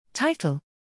Title: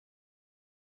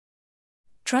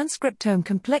 Transcriptome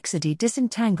Complexity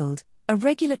Disentangled, a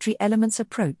Regulatory Elements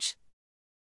Approach.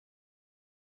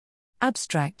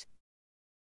 Abstract: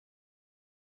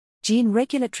 Gene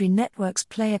regulatory networks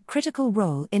play a critical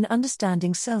role in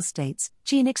understanding cell states,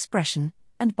 gene expression,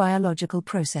 and biological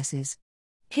processes.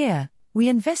 Here, we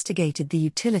investigated the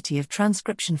utility of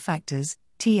transcription factors,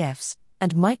 TFs,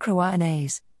 and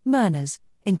microRNAs, mRNAs,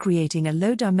 in creating a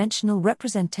low-dimensional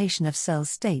representation of cell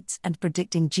states and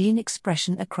predicting gene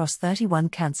expression across 31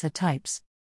 cancer types.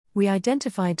 We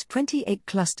identified 28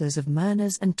 clusters of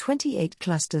mRNAs and 28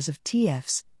 clusters of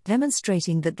TFs,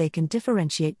 demonstrating that they can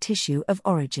differentiate tissue of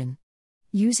origin.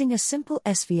 Using a simple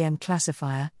SVM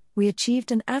classifier, we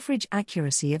achieved an average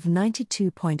accuracy of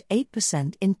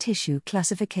 92.8% in tissue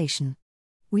classification.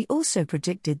 We also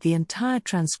predicted the entire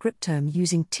transcriptome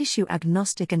using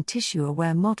tissue-agnostic and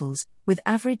tissue-aware models, with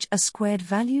average R-squared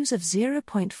values of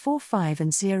 0.45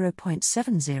 and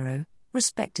 0.70,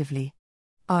 respectively.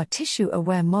 Our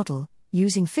tissue-aware model,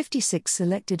 using 56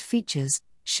 selected features,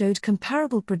 showed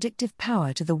comparable predictive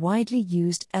power to the widely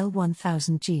used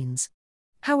L1000 genes.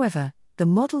 However, the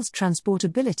model's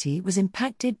transportability was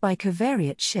impacted by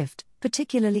covariate shift,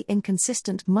 particularly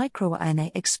inconsistent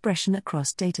microRNA expression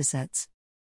across datasets.